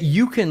that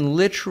you can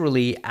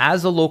literally,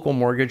 as a local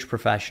mortgage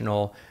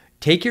professional,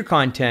 take your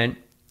content,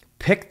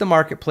 pick the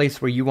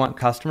marketplace where you want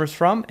customers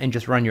from, and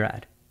just run your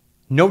ad.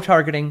 No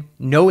targeting,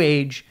 no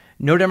age,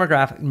 no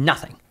demographic,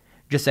 nothing.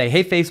 Just say,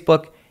 hey,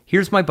 Facebook,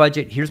 here's my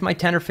budget. Here's my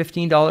 $10 or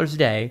 $15 a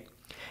day.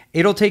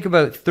 It'll take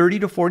about 30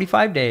 to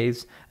 45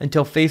 days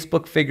until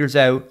Facebook figures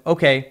out,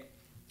 okay,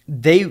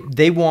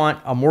 they want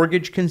a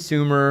mortgage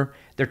consumer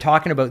They're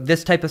talking about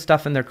this type of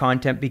stuff in their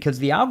content, because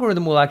the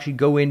algorithm will actually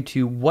go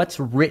into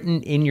what's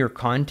written in your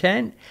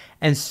content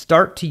and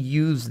start to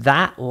use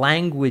that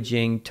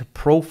languaging to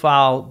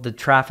profile the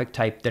traffic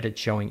type that it's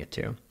showing it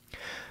to.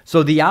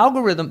 So the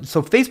algorithm,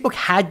 so Facebook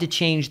had to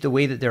change the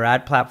way that their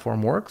ad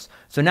platform works.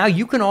 So now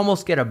you can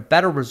almost get a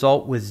better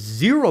result with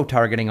zero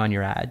targeting on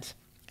your ads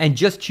and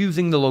just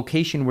choosing the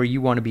location where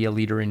you want to be a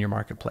leader in your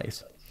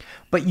marketplace.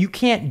 But you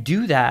can't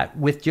do that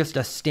with just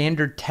a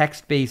standard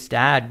text-based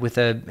ad with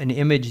an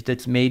image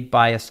that's made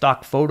by a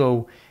stock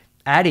photo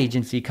ad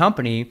agency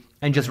company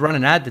and just run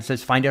an ad that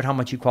says, find out how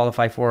much you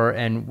qualify for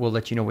and we'll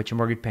let you know what your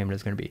mortgage payment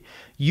is going to be.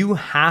 You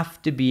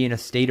have to be in a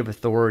state of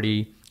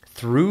authority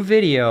through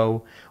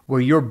video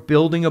where you're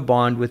building a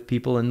bond with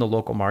people in the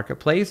local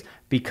marketplace,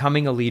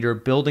 becoming a leader,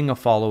 building a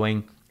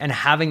following, and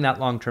having that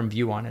long-term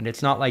view on it.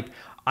 It's not like,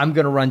 I'm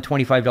going to run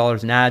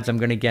 $25 in ads, I'm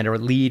going to get a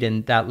lead,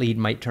 and that lead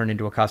might turn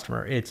into a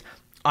customer. It's,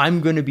 I'm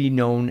going to be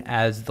known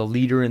as the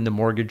leader in the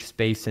mortgage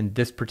space in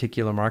this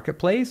particular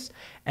marketplace,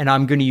 and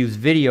I'm going to use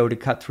video to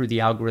cut through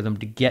the algorithm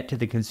to get to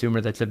the consumer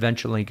that's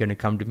eventually going to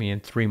come to me in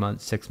 3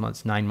 months, 6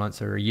 months, 9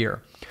 months, or a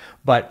year.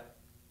 But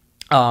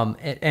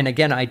and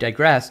again, I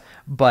digress,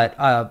 but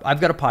I've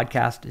got a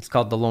podcast. It's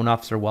called the Loan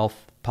Officer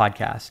Wealth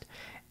Podcast.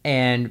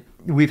 And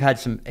we've had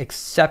some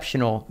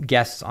exceptional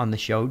guests on the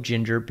show,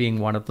 Ginger being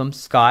one of them.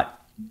 Scott,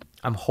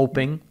 I'm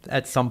hoping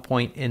at some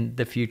point in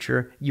the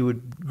future you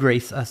would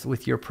grace us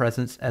with your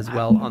presence as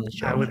well on the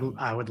show.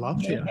 I would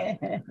love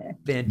to.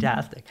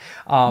 Fantastic.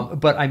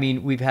 But I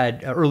mean, we've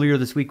had earlier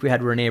this week, we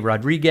had Renee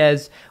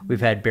Rodriguez,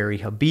 we've had Barry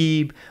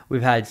Habib,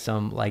 we've had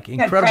some like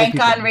incredible Frank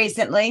people on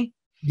recently.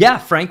 Yeah,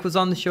 Frank was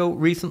on the show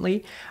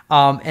recently.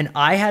 And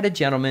I had a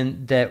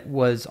gentleman that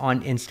was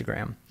on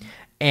Instagram,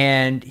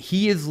 and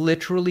he is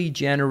literally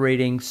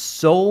generating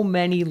so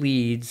many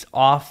leads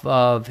off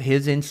of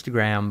his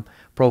Instagram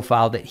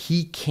profile that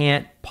he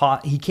can't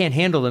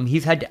handle them.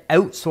 He's had to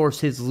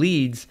outsource his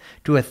leads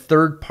to a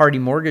third-party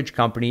mortgage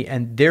company,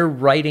 and they're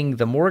writing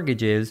the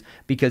mortgages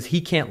because he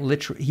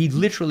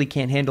literally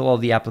can't handle all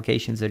the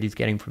applications that he's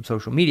getting from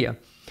social media.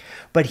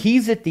 But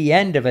he's at the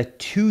end of a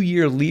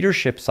 2-year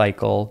leadership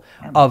cycle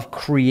of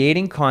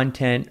creating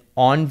content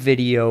on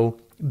video,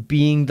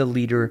 being the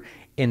leader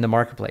in the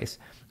marketplace.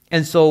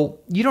 And so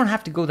you don't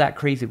have to go that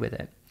crazy with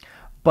it.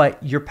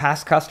 But your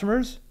past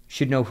customers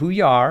should know who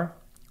you are,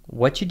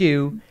 what you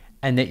do,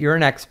 and that you're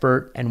an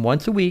expert. And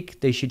once a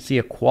week, they should see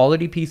a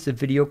quality piece of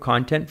video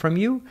content from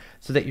you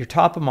so that you're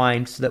top of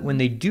mind, so that when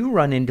they do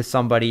run into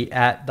somebody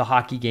at the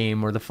hockey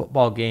game or the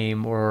football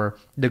game or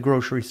the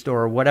grocery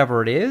store or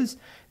whatever it is,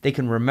 they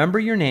can remember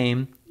your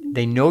name,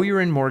 they know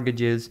you're in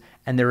mortgages,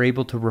 and they're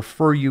able to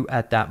refer you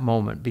at that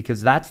moment,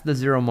 because that's the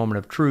zero moment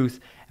of truth.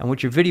 And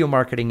what your video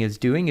marketing is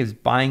doing is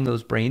buying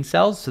those brain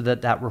cells so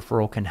that that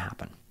referral can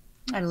happen.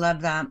 I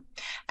love that.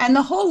 And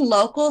the whole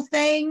local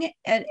thing,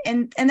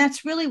 and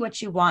that's really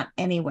what you want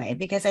anyway,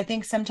 because I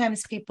think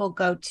sometimes people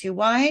go too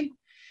wide.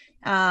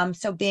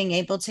 So being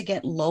able to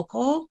get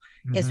local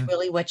is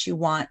really what you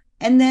want.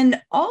 And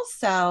then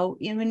also,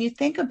 when you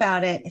think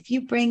about it, if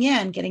you bring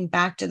in, getting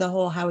back to the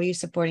whole, how are you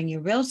supporting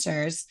your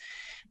realtors,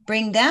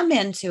 bring them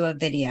into a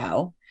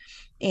video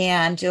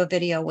and do a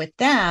video with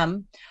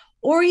them,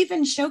 or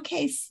even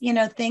showcase,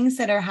 things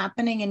that are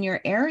happening in your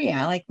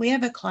area. Like we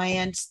have a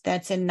client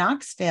that's in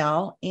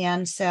Knoxville.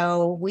 And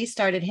so we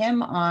started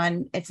him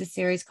on, it's a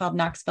series called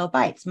Knoxville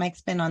Bites.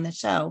 Mike's been on the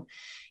show.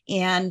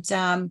 And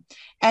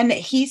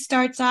he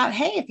starts out,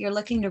 hey, if you're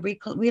looking to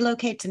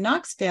relocate to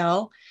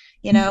Knoxville,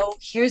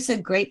 here's a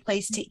great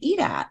place to eat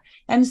at.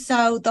 And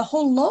so the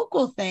whole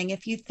local thing,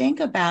 if you think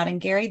about,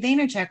 and Gary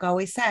Vaynerchuk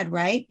always said,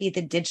 right, be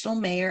the digital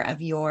mayor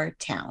of your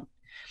town.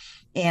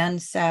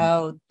 And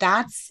so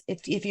that's,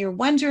 if you're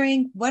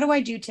wondering, what do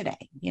I do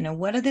today?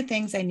 What are the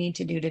things I need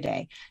to do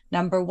today?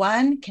 Number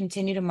one,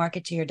 continue to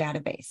market to your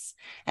database.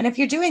 And if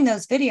you're doing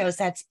those videos,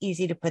 that's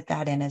easy to put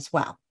that in as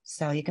well.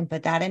 So you can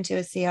put that into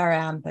a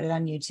CRM, put it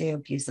on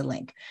YouTube, use the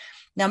link.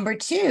 Number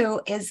two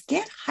is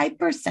get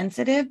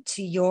hypersensitive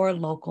to your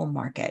local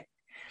market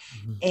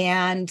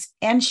and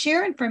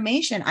share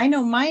information. I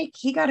know Mike,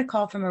 he got a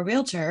call from a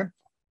realtor,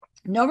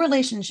 no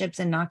relationships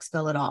in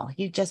Knoxville at all.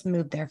 He just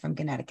moved there from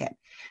Connecticut,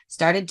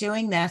 started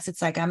doing this.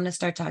 It's like, I'm going to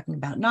start talking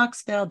about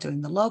Knoxville,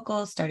 doing the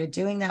locals, started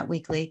doing that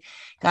weekly.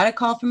 Got a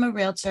call from a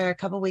realtor a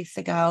couple of weeks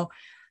ago.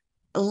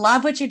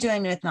 Love what you're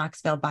doing with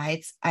Knoxville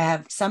Bites. I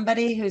have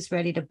somebody who's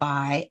ready to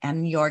buy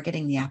and you're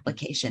getting the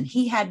application.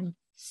 He had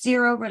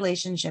zero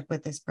relationship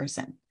with this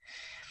person.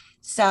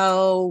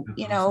 So,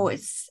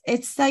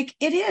 it's like,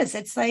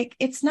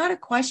 it's not a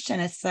question.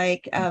 It's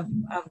like of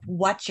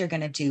what you're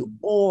going to do,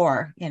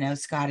 or,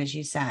 Scott, as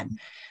you said,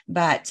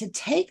 but to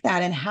take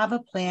that and have a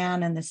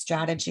plan and the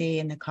strategy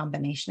and the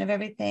combination of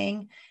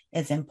everything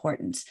is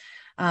important.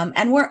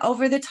 And we're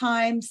over the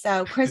time.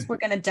 So Chris, we're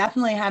going to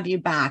definitely have you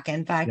back.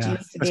 In fact, you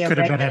used to be a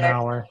regular. Could have been an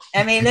hour.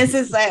 This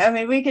is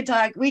like,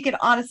 we could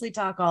honestly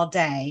talk all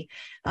day.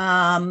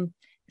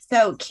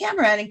 So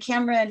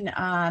Cameron,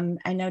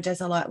 I know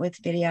does a lot with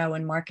video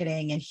and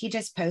marketing, and he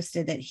just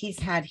posted that he's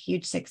had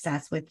huge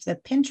success with the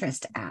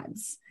Pinterest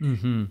ads.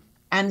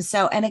 And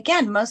so, and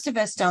again, most of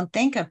us don't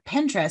think of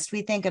Pinterest.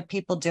 We think of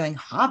people doing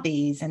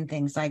hobbies and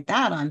things like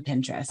that on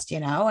Pinterest,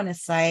 and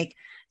it's like,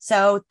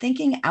 so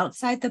thinking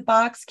outside the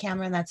box,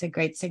 Cameron, that's a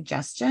great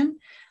suggestion.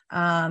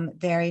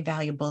 Very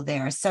valuable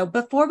there. So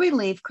before we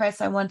leave,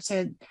 Chris, I want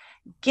to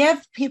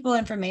give people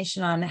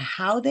information on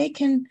how they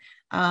can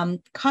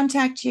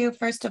contact you,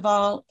 first of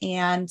all,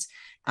 and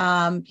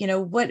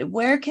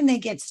where can they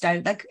get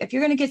started? Like, if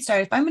you're going to get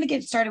started, if I'm going to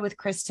get started with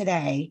Chris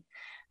today,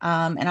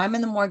 and I'm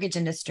in the mortgage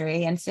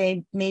industry, and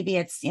say maybe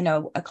it's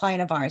a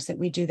client of ours that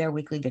we do their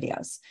weekly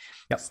videos.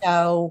 Yep.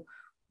 So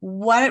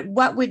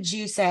what would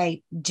you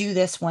say? Do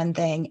this one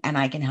thing, and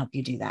I can help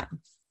you do that.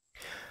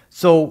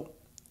 So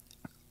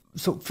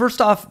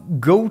first off,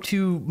 go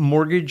to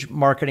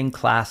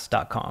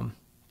mortgagemarketingclass.com.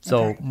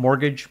 So Okay.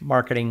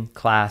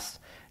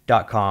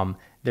 mortgagemarketingclass.com.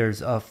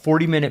 There's a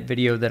 40-minute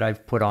video that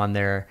I've put on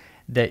there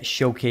that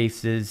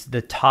showcases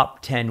the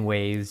top 10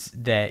 ways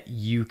that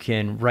you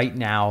can right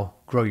now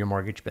grow your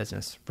mortgage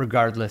business,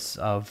 regardless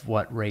of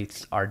what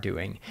rates are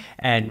doing.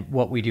 And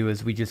what we do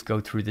is we just go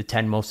through the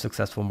 10 most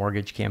successful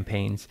mortgage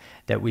campaigns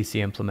that we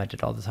see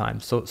implemented all the time.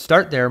 So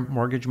start there,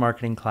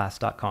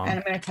 mortgagemarketingclass.com. And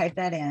I'm going to type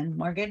that in,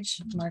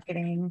 mortgage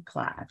marketing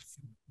class.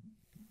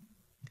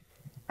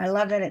 I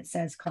love that it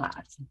says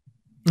class.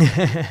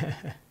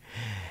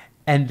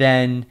 And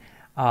then,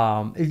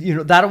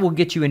 that will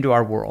get you into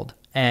our world.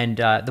 And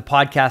the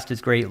podcast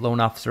is great,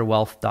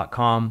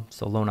 loanofficerwealth.com.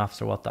 So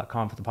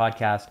loanofficerwealth.com for the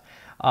podcast.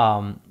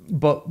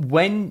 But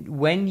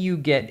when you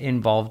get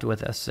involved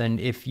with us, and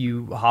if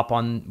you hop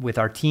on with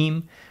our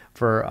team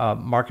for a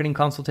marketing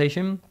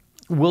consultation,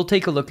 we'll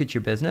take a look at your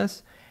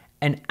business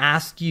and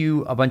ask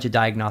you a bunch of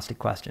diagnostic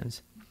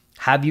questions.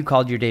 Have you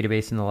called your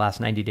database in the last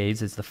 90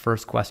 days is the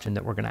first question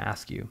that we're going to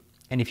ask you.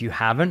 And if you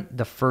haven't,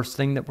 the first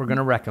thing that we're going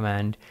to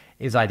recommend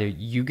is either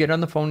you get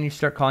on the phone and you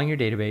start calling your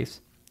database,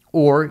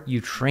 or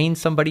you train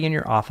somebody in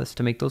your office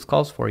to make those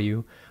calls for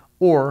you,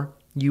 or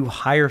you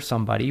hire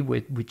somebody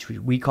which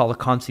we call a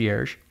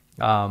concierge.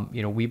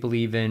 We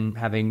believe in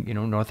having,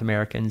 North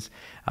Americans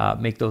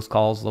make those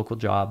calls, local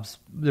jobs.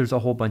 There's a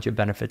whole bunch of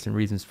benefits and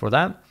reasons for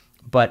that.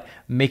 But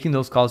making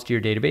those calls to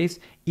your database,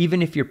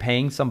 even if you're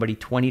paying somebody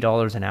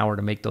 $20 an hour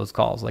to make those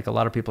calls, like a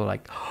lot of people are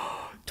like,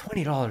 oh,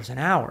 $20 an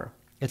hour.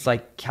 It's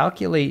like,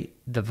 calculate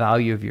the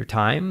value of your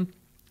time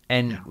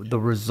and the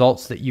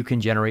results that you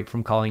can generate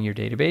from calling your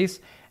database.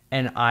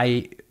 And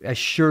I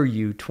assure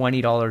you,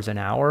 $20 an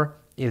hour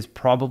is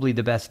probably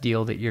the best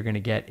deal that you're going to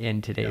get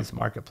in today's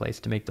marketplace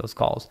to make those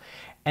calls.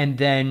 And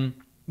then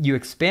you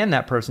expand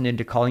that person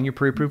into calling your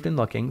pre-approved and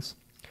lookings,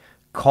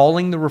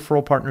 calling the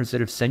referral partners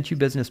that have sent you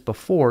business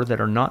before that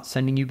are not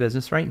sending you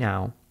business right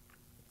now,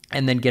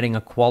 and then getting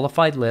a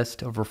qualified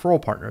list of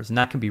referral partners. And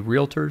that can be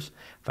realtors,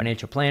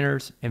 financial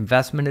planners,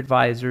 investment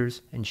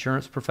advisors,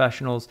 insurance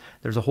professionals.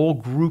 There's a whole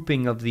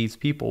grouping of these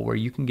people where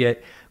you can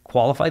get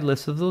qualified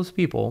lists of those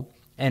people.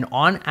 And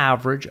on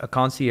average, a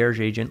concierge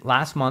agent,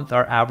 last month,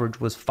 our average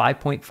was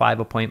 5.5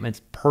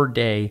 appointments per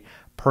day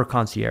per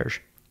concierge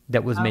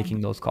that was making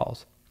those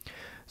calls.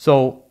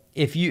 So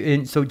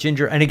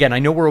Ginger, and again, I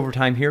know we're over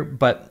time here,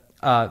 but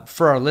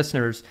for our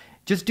listeners,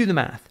 just do the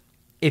math.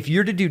 If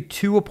you're to do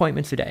 2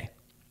 appointments a day,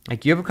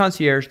 like you have a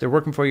concierge, they're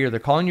working for you, they're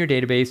calling your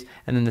database,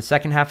 and then the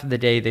second half of the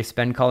day, they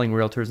spend calling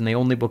realtors and they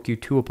only book you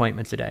 2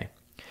 appointments a day.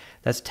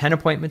 That's 10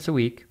 appointments a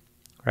week,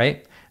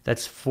 right?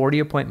 That's 40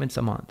 appointments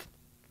a month.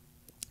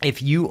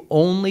 If you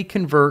only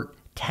convert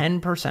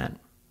 10%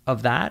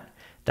 of that,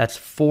 that's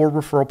 4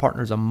 referral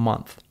partners a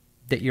month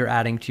that you're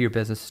adding to your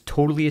business.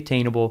 Totally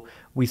attainable.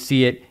 We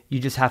see it. You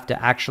just have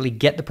to actually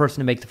get the person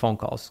to make the phone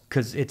calls,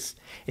 because it's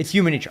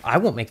human nature. I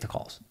won't make the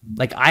calls.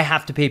 Like, I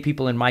have to pay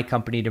people in my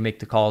company to make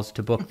the calls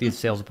to book these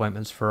sales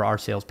appointments for our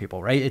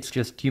salespeople, right? It's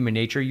just human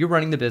nature. You're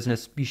running the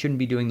business. You shouldn't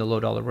be doing the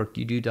low dollar work.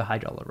 You do the high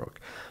dollar work,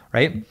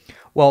 right?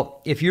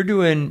 Well, if you're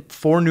doing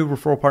 4 new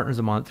referral partners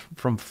a month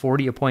from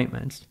 40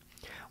 appointments,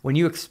 when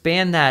you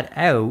expand that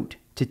out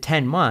to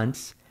 10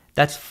 months,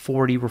 that's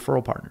 40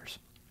 referral partners.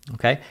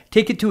 Okay.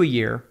 Take it to a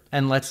year,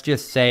 and let's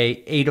just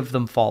say 8 of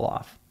them fall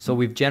off. So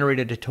we've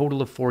generated a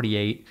total of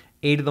 48,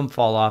 8 of them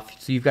fall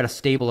off. So you've got a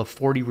stable of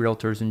 40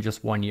 realtors in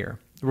just 1 year,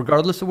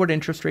 regardless of what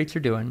interest rates are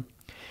doing.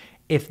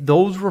 If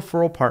those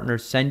referral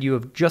partners send you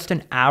just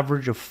an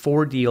average of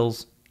 4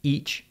 deals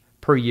each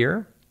per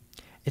year,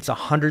 it's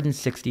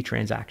 160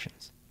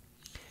 transactions.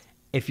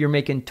 If you're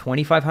making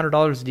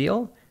 $2,500 a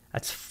deal,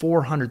 that's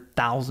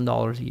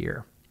 $400,000 a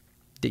year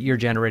that you're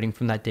generating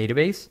from that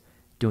database,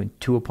 doing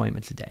 2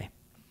 appointments a day.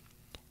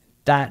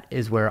 That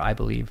is where I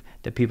believe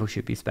that people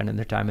should be spending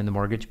their time in the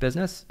mortgage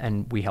business,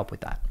 and we help with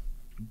that.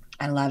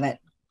 I love it.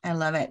 I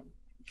love it.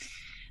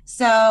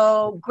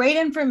 So great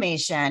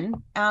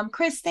information.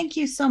 Chris, thank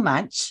you so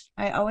much.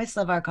 I always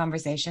love our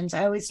conversations.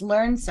 I always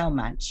learn so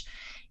much.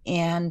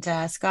 And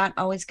Scott,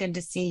 always good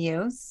to see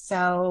you.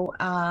 So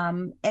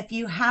if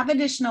you have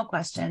additional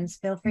questions,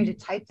 feel free to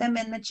type them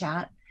in the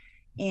chat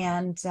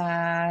and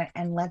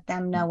let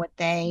them know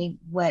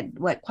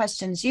what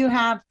questions you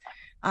have.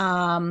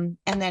 And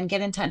then get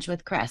in touch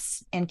with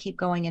Chris and keep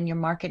going in your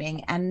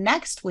marketing. And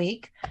next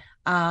week,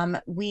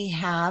 we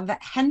have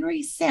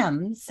Henry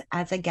Sims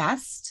as a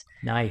guest.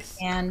 Nice.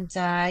 And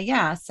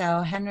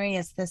so Henry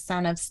is the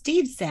son of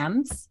Steve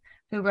Sims,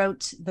 who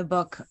wrote the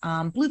book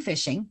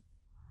Bluefishing.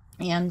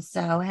 And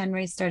so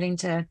Henry's starting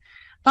to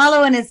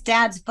follow in his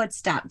dad's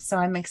footsteps. So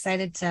I'm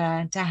excited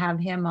to have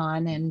him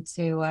on and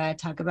to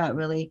talk about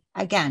really,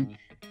 again,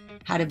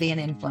 how to be an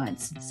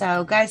influence.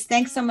 So guys,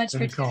 thanks so much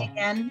for tuning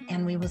in,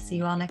 and we will see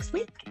you all next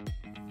week.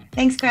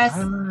 Thanks, Chris.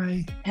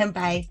 Bye. And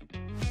bye.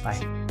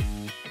 Bye.